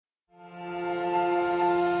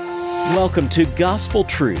Welcome to Gospel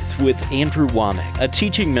Truth with Andrew Womack, a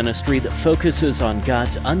teaching ministry that focuses on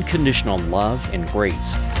God's unconditional love and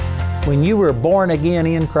grace. When you were born again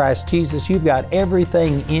in Christ Jesus, you've got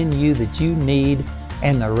everything in you that you need,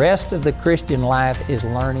 and the rest of the Christian life is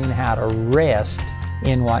learning how to rest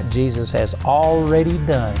in what Jesus has already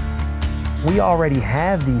done. We already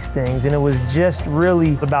have these things, and it was just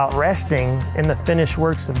really about resting in the finished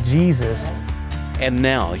works of Jesus. And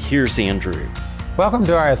now, here's Andrew. Welcome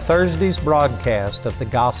to our Thursday's broadcast of the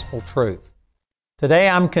Gospel Truth. Today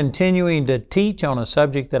I'm continuing to teach on a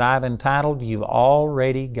subject that I've entitled, You've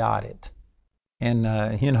Already Got It.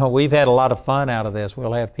 And we've had a lot of fun out of this.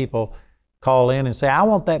 We'll have people call in and say, I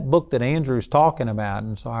want that book that Andrew's talking about.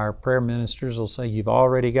 And so our prayer ministers will say, You've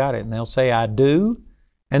already got it. And they'll say, I do.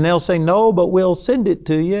 And they'll say, no, but we'll send it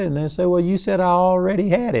to you. And they'll say, well, you said I already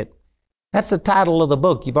had it. That's the title of the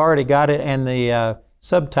book, You've Already Got It. And the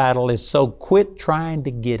subtitle is So Quit Trying to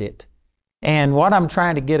Get It. And what I'm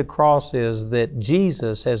trying to get across is that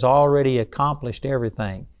Jesus has already accomplished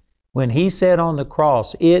everything. When He said on the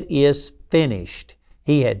cross, it is finished,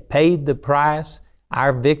 He had paid the price.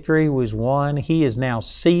 Our victory was won. He is now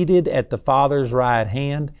seated at the Father's right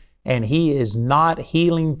hand, and He is not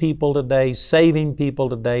healing people today, saving people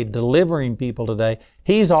today, delivering people today.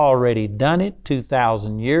 He's already done it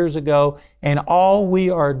 2,000 years ago, and all we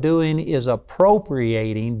are doing is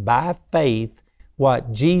appropriating by faith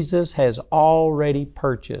what Jesus has already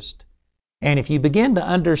purchased. And if you begin to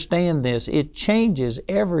understand this, it changes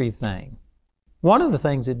everything. One of the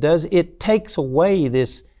things it does, it takes away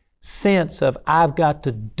this sense of I've got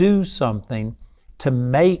to do something to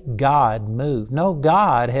make God move. No,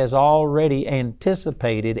 God has already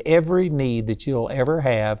anticipated every need that you'll ever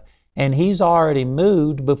have, and He's already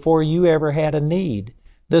moved before you ever had a need.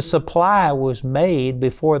 The supply was made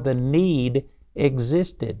before the need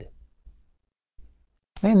existed.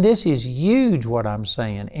 Man, this is huge what I'm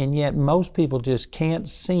saying, and yet most people just can't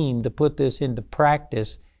seem to put this into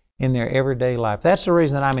practice in their everyday life. That's the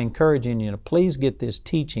reason I'm encouraging you to please get this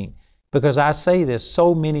teaching, because I say this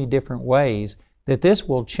so many different ways that this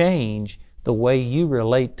will change the way you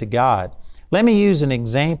relate to God. Let me use an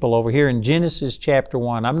example over here in Genesis chapter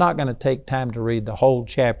 1. I'm not going to take time to read the whole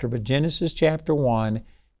chapter, but Genesis chapter 1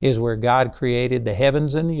 is where God created the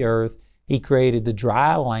heavens and the earth. He created the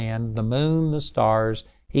dry land, the moon, the stars.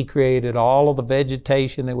 He created all of the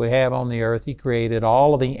vegetation that we have on the earth. He created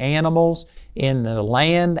all of the animals in the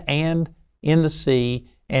land and in the sea.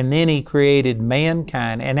 And then He created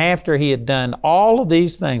mankind. And after He had done all of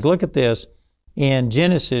these things, look at this in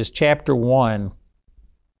Genesis chapter 1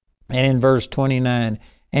 and in verse 29.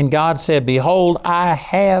 And God said, Behold, I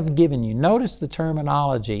have given you. Notice the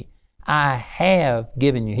terminology. I have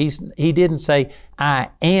given you. He didn't say,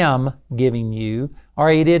 I am giving you, or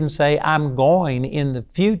He didn't say, I'm going in the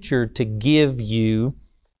future to give you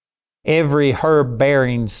every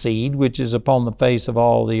herb-bearing seed which is upon the face of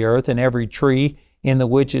all the earth, and every tree in the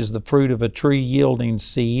which is the fruit of a tree yielding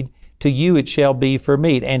seed. To you it shall be for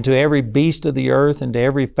meat, and to every beast of the earth, and to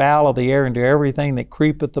every fowl of the air, and to everything that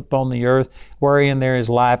creepeth upon the earth, wherein there is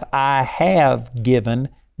life, I have given,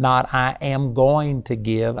 not I am going to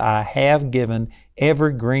give, I have given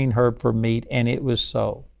every green herb for meat, and it was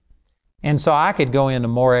so. And so I could go into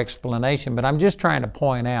more explanation, but I'm just trying to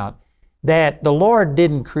point out that the Lord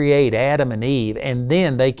didn't create Adam and Eve, and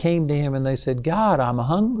then they came to Him and they said, God, I'm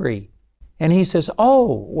hungry. And He says,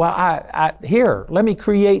 oh, well, here, let me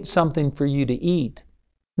create something for you to eat.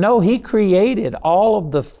 No, He created all of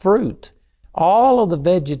the fruit, all of the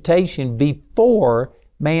vegetation before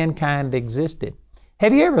mankind existed.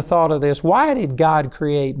 Have you ever thought of this? Why did God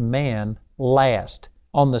create man last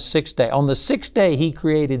on the sixth day? On the sixth day, He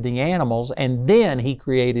created the animals, and then He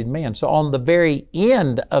created man. So on the very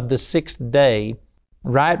end of the sixth day,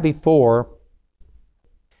 right before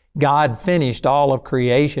God finished all of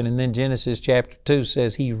creation, and then Genesis chapter 2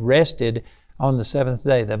 says He rested on the seventh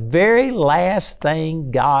day. The very last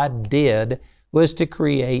thing God did was to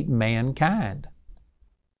create mankind.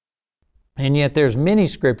 And yet there's many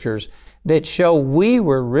scriptures that show we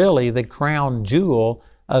were really the crown jewel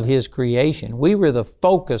of His creation. We were the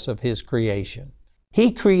focus of His creation.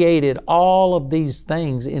 He created all of these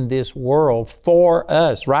things in this world for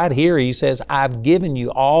us. Right here He says, I've given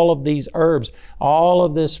you all of these herbs, all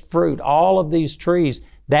of this fruit, all of these trees.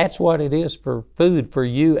 That's what it is for food for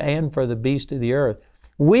you and for the beast of the earth.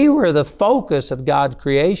 We were the focus of God's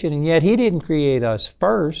creation, and yet He didn't create us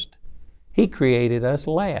first. He created us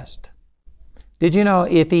last. Did you know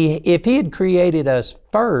if He had created us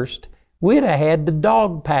first, we'd have had to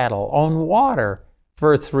dog paddle on water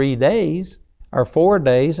for 3 days. or 4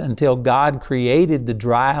 days until God created the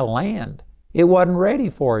dry land. It wasn't ready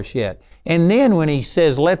for us yet. And then when He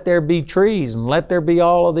says, let there be trees and let there be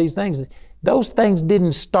all of these things, those things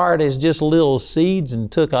didn't start as just little seeds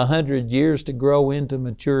and took 100 years to grow into a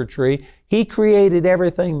mature tree. He created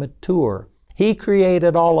everything mature. He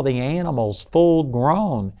created all of the animals full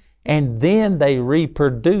grown, and then they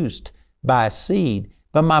reproduced by seed.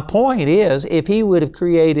 But my point is, if He would have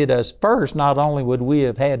created us first, not only would we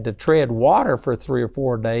have had to tread water for 3 or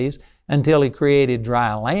 4 days until He created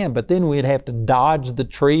dry land, but then we'd have to dodge the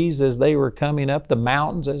trees as they were coming up, the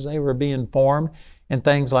mountains as they were being formed, and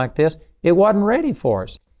things like this. It wasn't ready for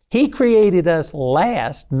us. He created us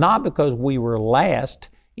last, not because we were last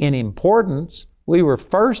in importance. We were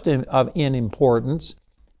first in importance,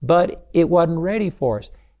 but it wasn't ready for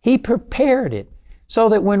us. He prepared it so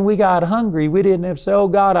that when we got hungry, we didn't have to say, oh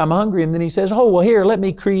God, I'm hungry. And then He says, oh, well, here, let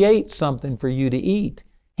me create something for you to eat.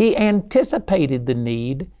 He anticipated the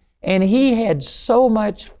need, and He had so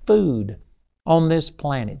much food on this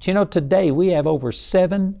planet. You know, today we have over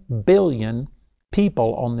 7 billion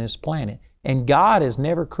people on this planet, and God has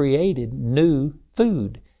never created new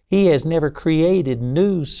food. He has never created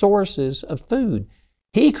new sources of food.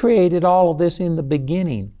 He created all of this in the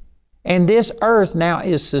beginning. And this earth now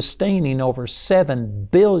is sustaining over 7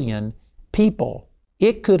 billion people.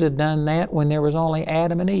 It could have done that when there was only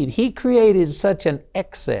Adam and Eve. He created such an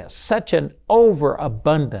excess, such an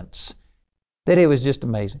overabundance, that it was just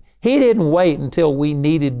amazing. He didn't wait until we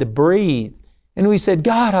needed to breathe. And we said,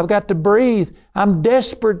 God, I've got to breathe. I'm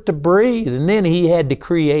desperate to breathe. And then He had to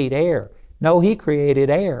create air. No, He created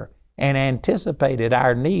air and anticipated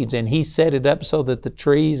our needs. And He set it up so that the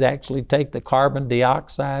trees actually take the carbon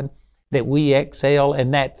dioxide that we exhale,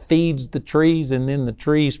 and that feeds the trees, and then the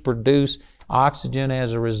trees produce oxygen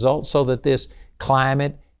as a result, so that this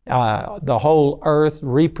climate, the whole earth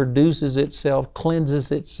reproduces itself,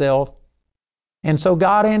 cleanses itself. And so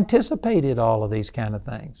God anticipated all of these kind of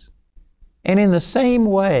things. And in the same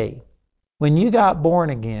way, when you got born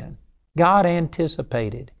again, God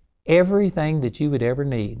anticipated everything that you would ever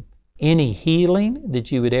need. Any healing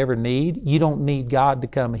that you would ever need, you don't need God to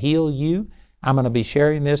come heal you. I'm going to be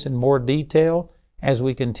sharing this in more detail as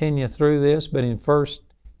we continue through this, but in first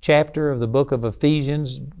chapter of the book of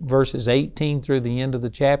Ephesians, verses 18 through the end of the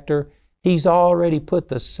chapter, He's already put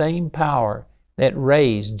the same power that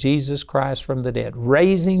raised Jesus Christ from the dead,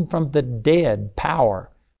 raising from the dead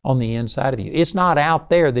power on the inside of you. It's not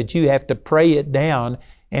out there that you have to pray it down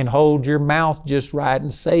and hold your mouth just right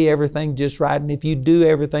and say everything just right, and if you do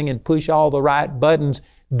everything and push all the right buttons,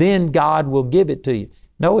 then God will give it to you.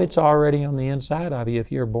 No, it's already on the inside of you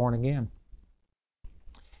if you're born again.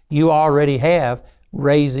 You already have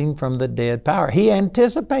raising from the dead power. He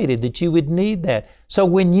anticipated that you would need that. So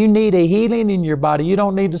when you need a healing in your body, you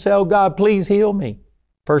don't need to say, oh God, please heal me.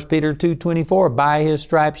 1 Peter 2:24, by His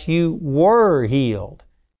stripes you were healed.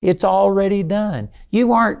 It's already done.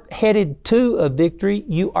 You aren't headed to a victory,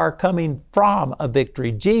 you are coming from a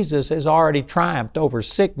victory. Jesus has already triumphed over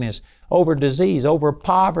sickness, over disease, over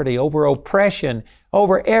poverty, over oppression,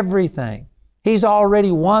 over everything. He's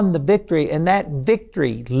already won the victory, and that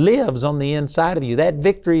victory lives on the inside of you. That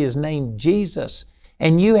victory is named Jesus,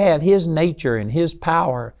 and you have His nature and His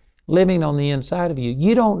power living on the inside of you.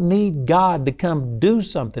 You don't need God to come do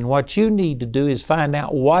something. What you need to do is find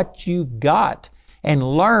out what you've got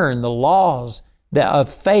and learn the laws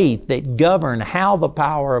of faith that govern how the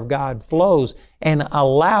power of God flows and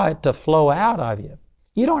allow it to flow out of you.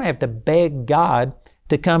 You don't have to beg God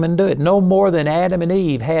to come and do it. No more than Adam and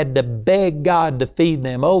Eve had to beg God to feed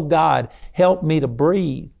them. Oh God, help me to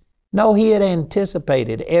breathe. No, He had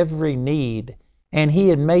anticipated every need, and He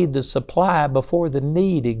had made the supply before the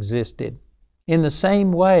need existed. In the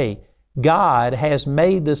same way, God has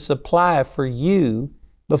made the supply for you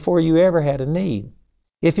before you ever had a need.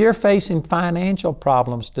 If you're facing financial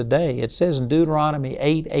problems today, it says in Deuteronomy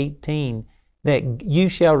 8:18 that you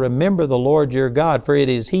shall remember the Lord your God, for it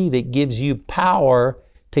is He that gives you power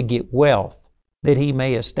to get wealth, that He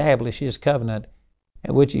may establish His covenant,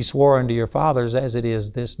 which He swore unto your fathers as it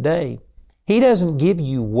is this day. He doesn't give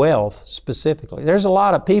you wealth specifically. There's a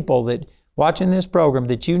lot of people that watching this program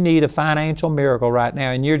that you need a financial miracle right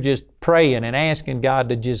now, and you're just praying and asking God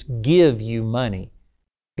to just give you money.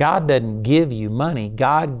 God doesn't give you money.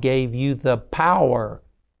 God gave you the power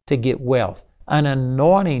to get wealth, an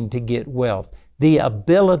anointing to get wealth, the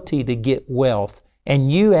ability to get wealth.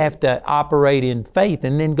 And you have to operate in faith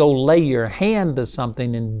and then go lay your hand to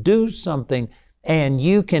something and do something, and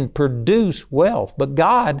you can produce wealth. But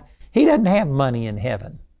God, He doesn't have money in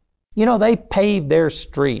heaven. You know, they pave their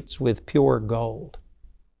streets with pure gold.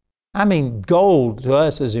 I mean, gold to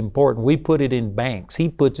us is important. We put it in banks. He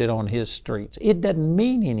puts it on His streets. It doesn't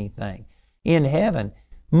mean anything. in heaven.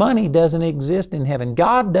 Money doesn't exist in heaven.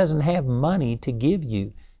 God doesn't have money to give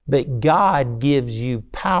you, but God gives you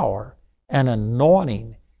power and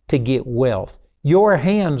anointing to get wealth. Your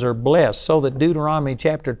hands are blessed, so that Deuteronomy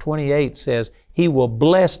chapter 28 says, He will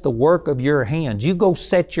bless the work of your hands. You go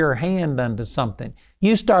set your hand unto something.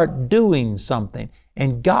 You start doing something,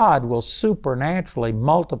 and God will supernaturally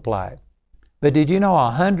multiply it. But did you know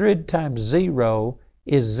 100 times 0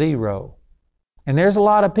 is 0? And there's a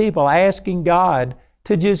lot of people asking God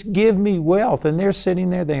to just give me wealth, and they're sitting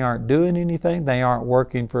there, they aren't doing anything, they aren't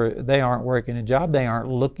working a job, they aren't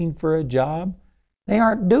looking for a job, they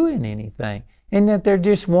aren't doing anything, and that they're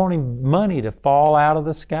just wanting money to fall out of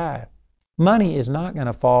the sky. Money is not going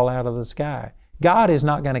to fall out of the sky. God is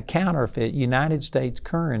not going to counterfeit United States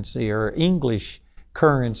currency or English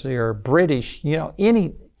currency or British,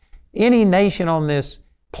 any nation on this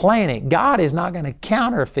planet. God is not going to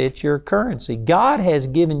counterfeit your currency. God has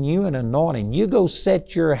given you an anointing. You go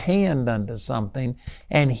set your hand unto something,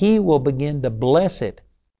 and He will begin to bless it,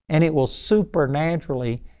 and it will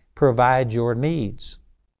supernaturally provide your needs.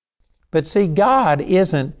 But see, God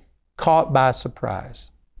isn't caught by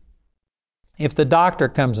surprise. If the doctor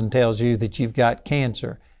comes and tells you that you've got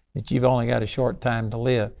cancer, that you've only got a short time to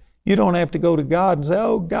live, you don't have to go to God and say,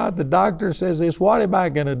 oh God, the doctor says this, what am I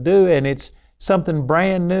going to do? And it's something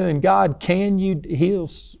brand new, and God, can you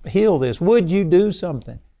heal this? Would you do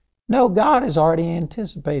something? No, God has already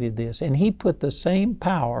anticipated this, and He put the same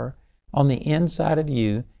power on the inside of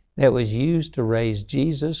you that was used to raise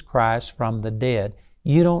Jesus Christ from the dead.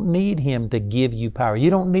 You don't need Him to give you power.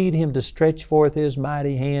 You don't need Him to stretch forth His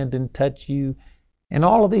mighty hand and touch you. And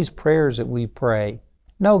all of these prayers that we pray,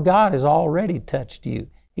 no, God has already touched you.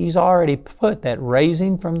 He's already put that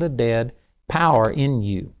raising from the dead power in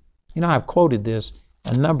you. I've quoted this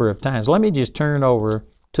a number of times. Let me just turn over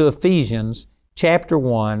to Ephesians chapter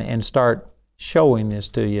 1 and start showing this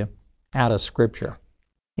to you out of Scripture.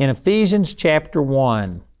 In Ephesians chapter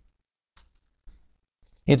 1,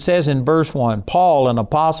 it says in verse 1, Paul, an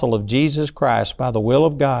apostle of Jesus Christ, by the will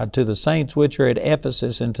of God, to the saints which are at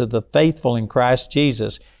Ephesus and to the faithful in Christ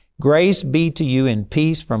Jesus, grace be to you and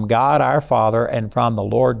peace from God our Father and from the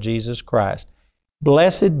Lord Jesus Christ.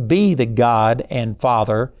 Blessed be the God and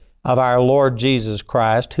Father of our Lord Jesus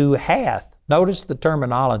Christ, who hath, notice the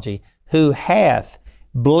terminology, who hath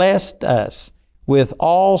blessed us with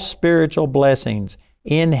all spiritual blessings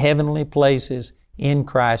in heavenly places in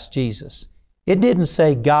Christ Jesus. It didn't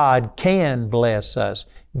say God can bless us,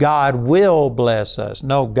 God will bless us.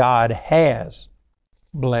 No, God has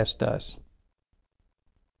blessed us.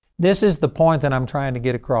 This is the point that I'm trying to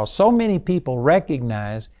get across. So many people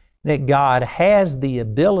recognize that God has the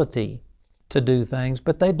ability to do things,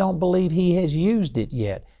 but they don't believe He has used it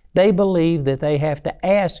yet. They believe that they have to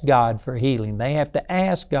ask God for healing. They have to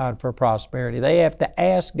ask God for prosperity. They have to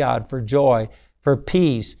ask God for joy, for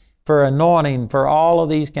peace, for anointing, for all of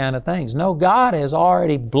these kind of things. No, God has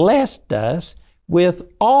already blessed us with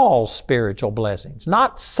all spiritual blessings.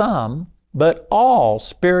 Not some, but all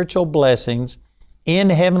spiritual blessings in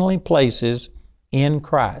heavenly places in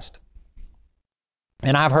Christ.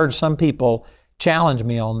 And I've heard some people challenge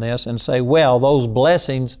me on this and say, well, those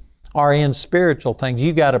blessings are in spiritual things.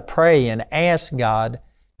 You got to pray and ask God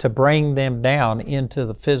to bring them down into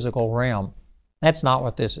the physical realm. That's not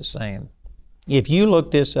what this is saying. If you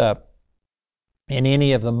look this up in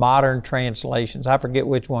any of the modern translations, I forget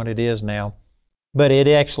which one it is now, but it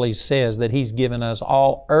actually says that He's given us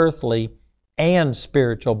all earthly and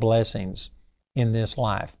spiritual blessings in this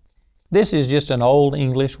life. This is just an old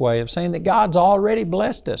English way of saying that God's already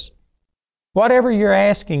blessed us. Whatever you're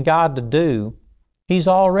asking God to do, He's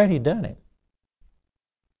already done it.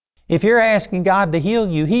 If you're asking God to heal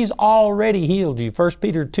you, He's already healed you. 1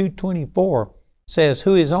 Peter 2:24 says,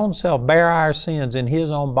 who His own self bare our sins in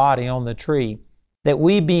His own body on the tree, that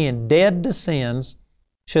we being dead to sins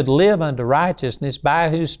should live unto righteousness, by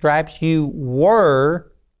whose stripes you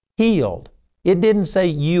were healed. It didn't say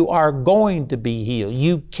you are going to be healed.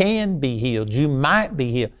 You can be healed. You might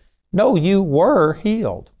be healed. No, you were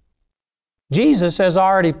healed. Jesus has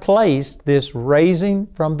already placed this raising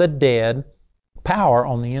from the dead power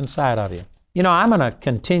on the inside of you. I'm going to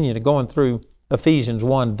continue to going through Ephesians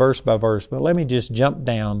 1 verse by verse, but let me just jump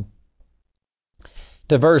down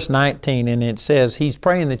to verse 19, and it says, He's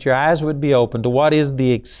praying that your eyes would be open to what is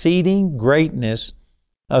the exceeding greatness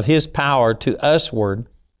of His power to usward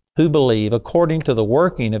who believe, according to the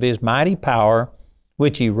working of His mighty power,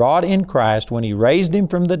 which He wrought in Christ when He raised Him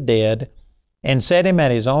from the dead and set Him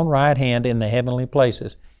at His own right hand in the heavenly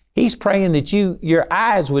places. He's praying that your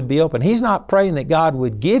eyes would be open. He's not praying that God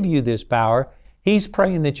would give you this power. He's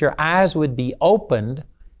praying that your eyes would be opened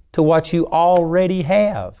to what you already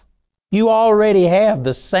have. You already have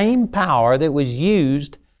the same power that was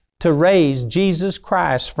used to raise Jesus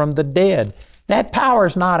Christ from the dead. That power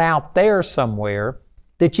is not out there somewhere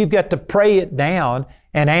that you've got to pray it down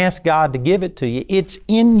and ask God to give it to you. It's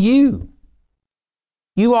in you.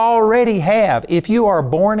 You already have. If you are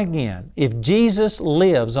born again, if Jesus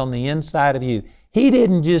lives on the inside of you, He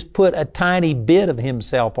didn't just put a tiny bit of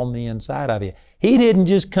Himself on the inside of you. He didn't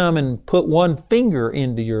just come and put one finger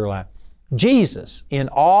into your life. Jesus, in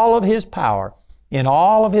all of His power, in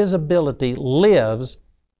all of His ability, lives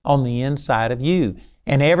on the inside of you.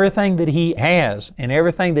 And everything that He has and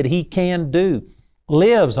everything that He can do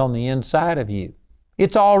lives on the inside of you.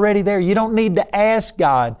 It's already there. You don't need to ask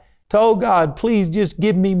God, oh God, please just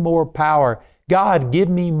give me more power. God, give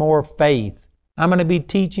me more faith. I'm going to be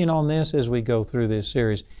teaching on this as we go through this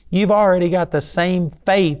series. You've already got the same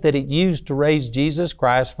faith that it used to raise Jesus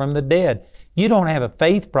Christ from the dead. You don't have a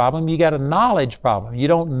faith problem. You got a knowledge problem. You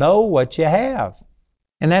don't know what you have.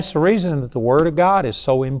 And that's the reason that the Word of God is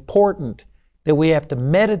so important, that we have to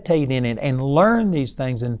meditate in it and learn these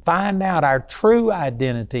things and find out our true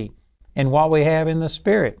identity and what we have in the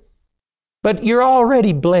Spirit. But you're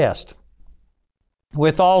already blessed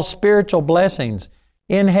with all spiritual blessings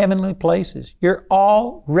in heavenly places. You're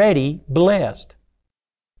already blessed.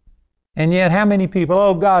 And yet, how many people,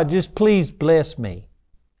 oh God, just please bless me.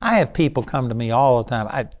 I have people come to me all the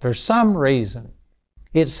time. For some reason,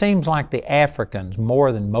 it seems like the Africans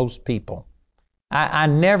more than most people. I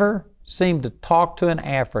never seem to talk to an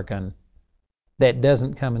African that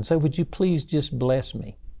doesn't come and say, would you please just bless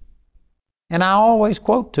me? And I always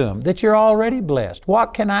quote to them that you're already blessed.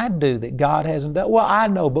 What can I do that God hasn't done? Well, I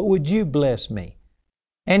know, but would you bless me?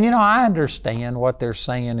 And I understand what they're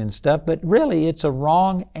saying and stuff, but really it's a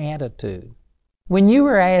wrong attitude. When you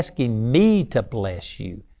are asking me to bless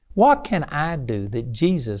you, what can I do that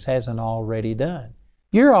Jesus hasn't already done?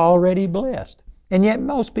 You're already blessed. And yet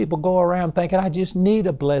most people go around thinking, I just need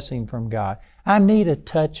a blessing from God. I need a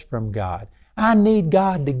touch from God. I need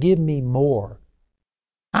God to give me more.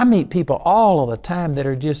 I meet people all of the time that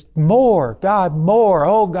are just more, God, more.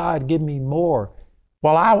 Oh God, give me more.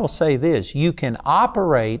 Well, I will say this, you can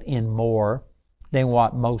operate in more than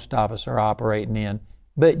what most of us are operating in,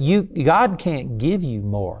 but God can't give you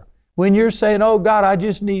more. When you're saying, oh God, I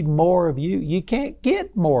just need more of you, you can't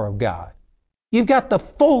get more of God. You've got the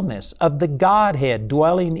fullness of the Godhead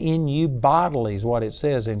dwelling in you bodily, is what it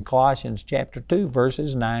says in Colossians chapter 2,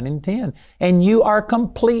 verses 9 and 10. And you are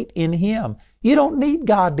complete in Him. You don't need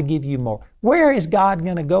God to give you more. Where is God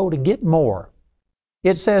going to go to get more?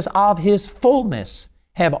 It says, of His fullness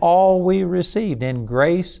have all we received, in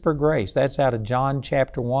grace for grace. That's out of John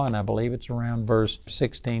chapter 1. I believe it's around verse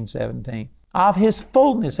 16, 17. Of His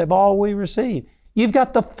fullness have all we received. You've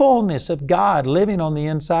got the fullness of God living on the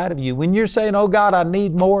inside of you. When you're saying, oh God, I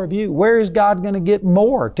need more of you, where is God going to get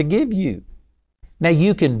more to give you? Now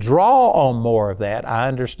you can draw on more of that. I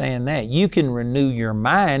understand that. You can renew your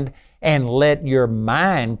mind and let your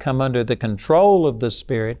mind come under the control of the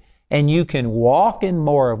Spirit, and you can walk in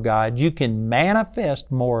more of God. You can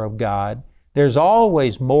manifest more of God. There's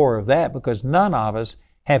always more of that because none of us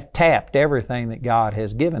have tapped everything that God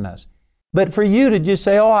has given us. But for you to just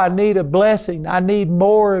say, oh, I need a blessing. I need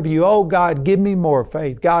more of you. Oh, God, give me more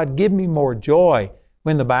faith. God, give me more joy.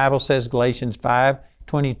 When the Bible says, Galatians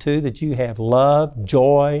 5:22, that you have love,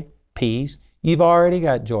 joy, peace, you've already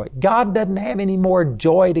got joy. God doesn't have any more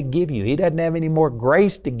joy to give you. He doesn't have any more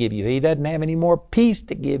grace to give you. He doesn't have any more peace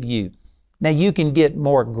to give you. Now, you can get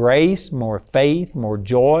more grace, more faith, more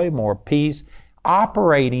joy, more peace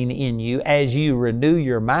operating in you as you renew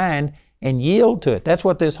your mind and yield to it. That's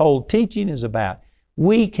what this whole teaching is about.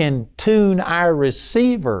 We can tune our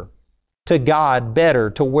receiver to God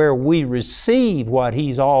better, to where we receive what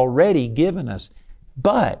He's already given us.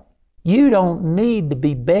 But you don't need to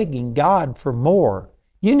be begging God for more.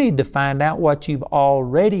 You need to find out what you've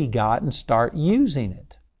already got and start using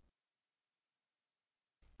it.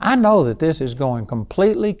 I know that this is going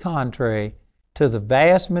completely contrary to the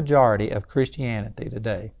vast majority of Christianity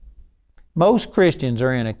today. Most Christians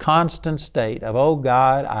are in a constant state of, oh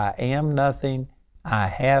God, I am nothing, I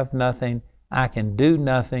have nothing, I can do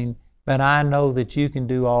nothing, but I know that you can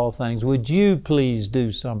do all things. Would you please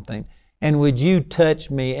do something? And would you touch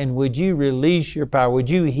me? And would you release your power? Would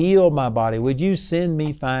you heal my body? Would you send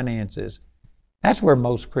me finances? That's where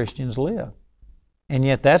most Christians live. And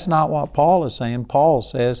yet that's not what Paul is saying. Paul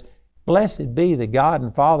says, blessed be the God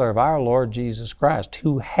and Father of our Lord Jesus Christ,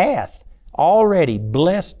 who hath already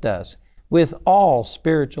blessed us with all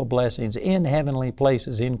spiritual blessings in heavenly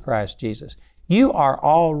places in Christ Jesus. You are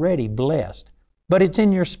already blessed, but it's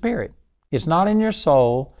in your spirit. It's not in your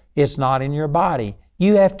soul. It's not in your body.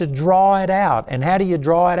 You have to draw it out. And how do you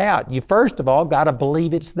draw it out? You first of all got to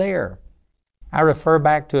believe it's there. I refer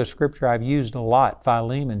back to a scripture I've used a lot,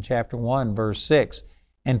 Philemon chapter 1, verse 6.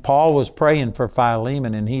 And Paul was praying for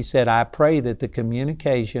Philemon, and he said, I pray that the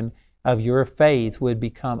communication of your faith would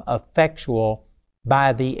become effectual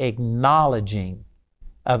by the acknowledging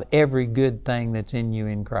of every good thing that's in you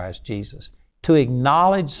in Christ Jesus. To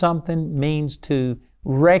acknowledge something means to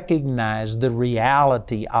recognize the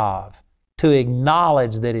reality of, to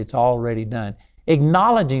acknowledge that it's already done.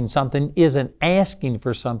 Acknowledging something isn't asking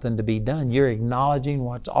for something to be done. You're acknowledging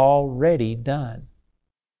what's already done.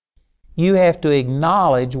 You have to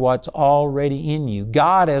acknowledge what's already in you.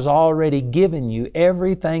 God has already given you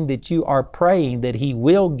everything that you are praying that He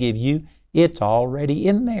will give you. It's already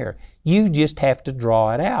in there. You just have to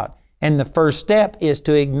draw it out. And the first step is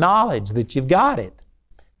to acknowledge that you've got it.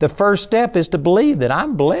 The first step is to believe that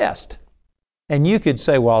I'm blessed. And you could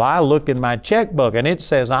say, well, I look in my checkbook and it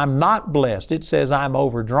says I'm not blessed. It says I'm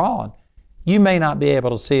overdrawn. You may not be able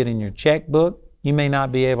to see it in your checkbook. You may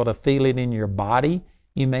not be able to feel it in your body.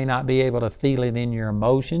 You may not be able to feel it in your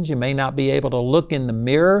emotions. You may not be able to look in the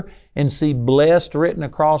mirror and see blessed written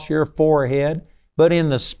across your forehead. But in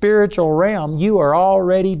the spiritual realm, you are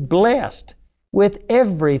already blessed with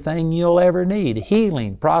everything you'll ever need.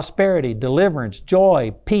 Healing, prosperity, deliverance,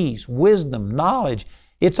 joy, peace, wisdom, knowledge.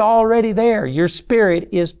 It's already there. Your spirit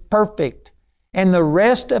is perfect. And the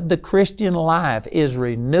rest of the Christian life is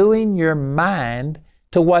renewing your mind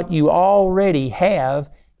to what you already have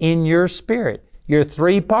in your spirit. Your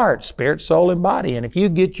three parts, spirit, soul, and body. And if you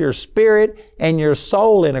get your spirit and your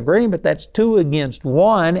soul in agreement, that's 2 against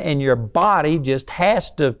 1, and your body just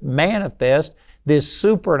has to manifest this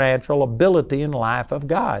supernatural ability in the life of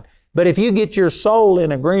God. But if you get your soul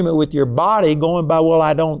in agreement with your body, going by, well,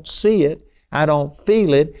 I don't see it, I don't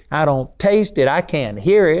feel it, I don't taste it, I can't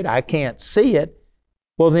hear it, I can't see it,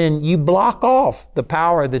 well, then you block off the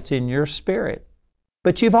power that's in your spirit.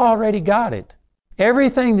 But you've already got it.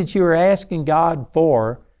 Everything that you are asking God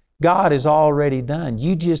for, God has already done.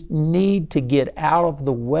 You just need to get out of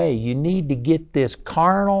the way. You need to get this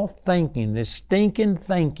carnal thinking, this stinking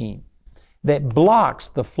thinking that blocks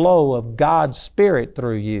the flow of God's Spirit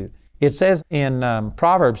through you. It says in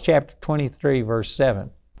Proverbs chapter 23, verse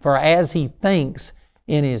 7, for as he thinks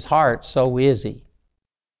in his heart, so is he.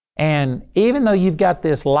 And even though you've got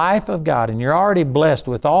this life of God and you're already blessed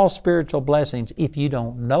with all spiritual blessings, if you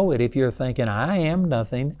don't know it, if you're thinking, I am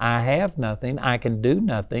nothing, I have nothing, I can do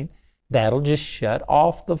nothing, that'll just shut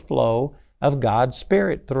off the flow of God's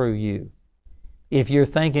Spirit through you. If you're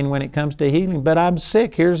thinking when it comes to healing, but I'm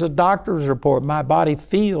sick, here's a doctor's report, my body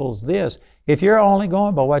feels this. If you're only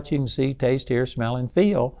going by what you can see, taste, hear, smell, and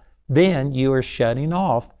feel, then you are shutting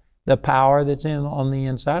off the power that's on the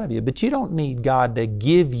inside of you. But you don't need God to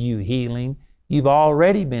give you healing. You've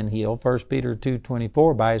already been healed. 1 Peter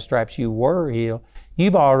 2:24, by His stripes you were healed.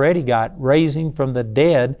 You've already got raising from the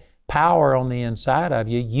dead power on the inside of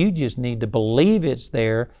you. You just need to believe it's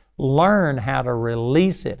there, learn how to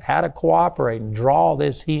release it, how to cooperate and draw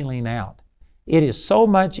this healing out. It is so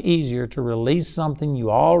much easier to release something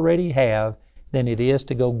you already have than it is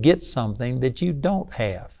to go get something that you don't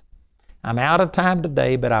have. I'm out of time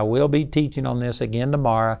today, but I will be teaching on this again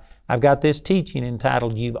tomorrow. I've got this teaching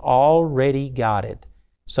entitled, You've Already Got It,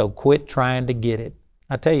 so quit trying to get it.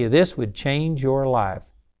 I tell you, this would change your life.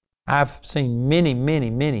 I've seen many,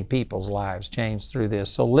 many, many people's lives change through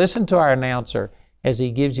this. So listen to our announcer as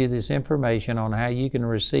he gives you this information on how you can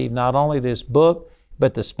receive not only this book,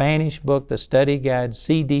 but the Spanish book, the study guides,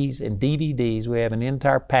 CDs, and DVDs. We have an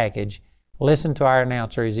entire package. Listen to our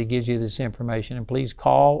announcer as he gives you this information, and please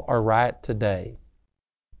call or write today.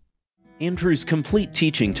 Andrew's complete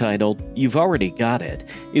teaching titled, You've Already Got It,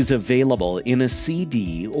 is available in a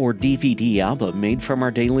CD or DVD album made from our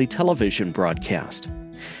daily television broadcast.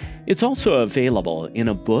 It's also available in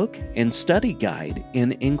a book and study guide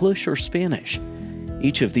in English or Spanish.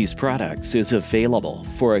 Each of these products is available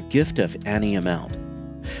for a gift of any amount.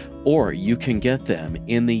 Or you can get them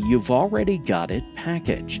in the You've Already Got It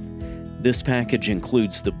package. This package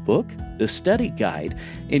includes the book, the study guide,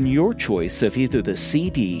 and your choice of either the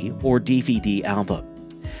CD or DVD album.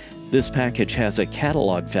 This package has a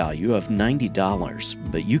catalog value of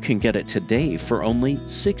 $90, but you can get it today for only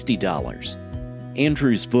 $60.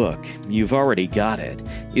 Andrew's book, You've Already Got It,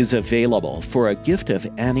 is available for a gift of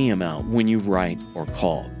any amount when you write or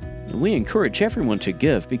call. We encourage everyone to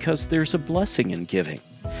give because there's a blessing in giving.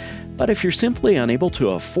 But if you're simply unable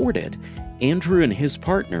to afford it, Andrew and his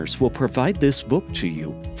partners will provide this book to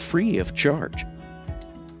you free of charge.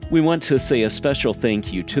 We want to say a special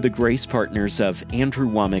thank you to the grace partners of Andrew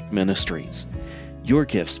Wommack Ministries. Your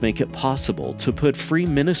gifts make it possible to put free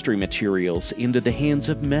ministry materials into the hands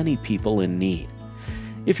of many people in need.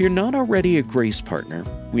 If you're not already a Grace Partner,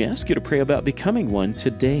 we ask you to pray about becoming one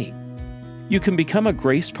today. You can become a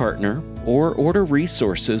Grace Partner or order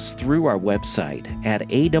resources through our website at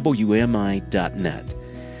awmi.net.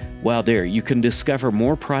 While there, you can discover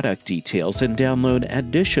more product details and download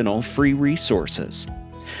additional free resources.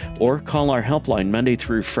 Or call our helpline Monday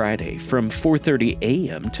through Friday from 4:30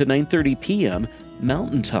 a.m. to 9:30 p.m.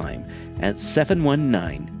 Mountain Time at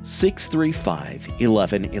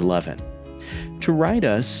 719-635-1111. To write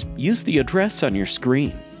us, use the address on your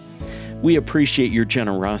screen. We appreciate your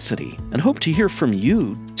generosity and hope to hear from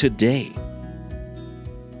you today.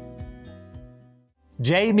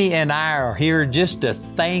 Jamie and I are here just to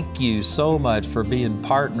thank you so much for being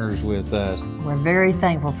partners with us. We're very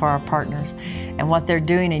thankful for our partners and what they're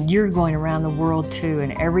doing, and you're going around the world too,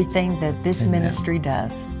 and everything that this ministry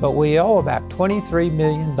does. But we owe about $23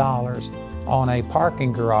 million on a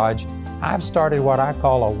parking garage. I've started what I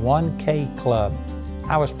call a 1K club.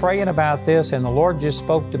 I was praying about this, and the Lord just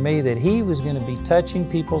spoke to me that He was going to be touching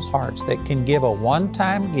people's hearts that can give a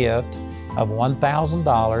one-time gift of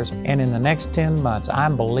 $1,000, and in the next 10 months,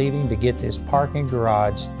 I'm believing to get this parking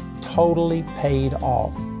garage totally paid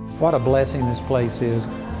off. What a blessing this place is.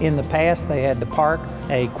 In the past, they had to park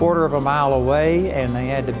a quarter of a mile away, and they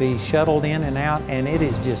had to be shuttled in and out, and it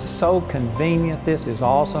is just so convenient. This is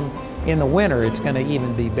awesome. In the winter, it's going to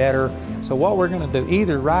even be better. So what we're going to do,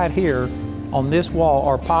 either right here on this wall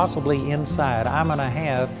or possibly inside, I'm going to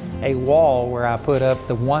have a wall where I put up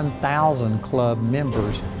the 1,000 club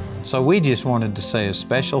members. So we just wanted to say a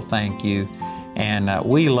special thank you, and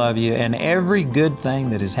we love you, and every good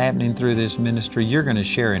thing that is happening through this ministry, you're going to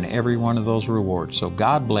share in every one of those rewards. So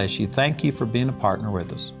God bless you. Thank you for being a partner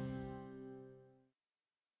with us.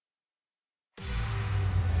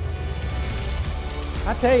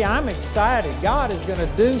 I tell you, I'm excited. God is going to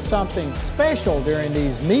do something special during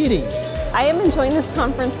these meetings. I am enjoying this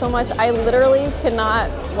conference so much, I literally cannot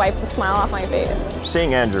wipe the smile off my face.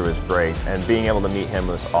 Seeing Andrew was great, and being able to meet him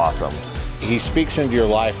was awesome. He speaks into your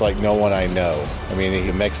life like no one I know. I mean,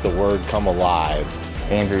 he makes the Word come alive.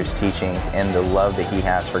 Andrew's teaching and the love that he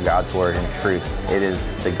has for God's Word and truth, it is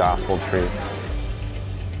the gospel truth.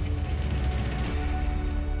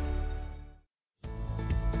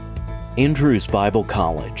 Andrews Bible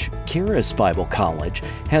College, Charis Bible College,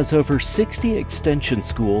 has over 60 extension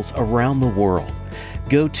schools around the world.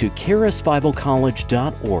 Go to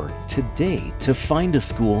charisbiblecollege.org today to find a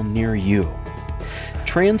school near you.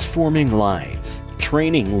 Transforming lives,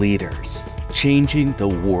 training leaders, changing the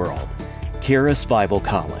world. Charis Bible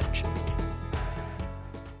College.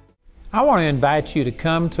 I want to invite you to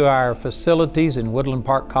come to our facilities in Woodland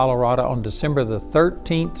Park, Colorado on December the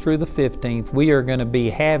 13th through the 15th. We are going to be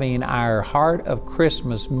having our Heart of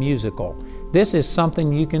Christmas musical. This is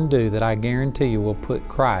something you can do that I guarantee you will put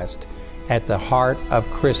Christ at the heart of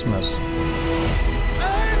Christmas.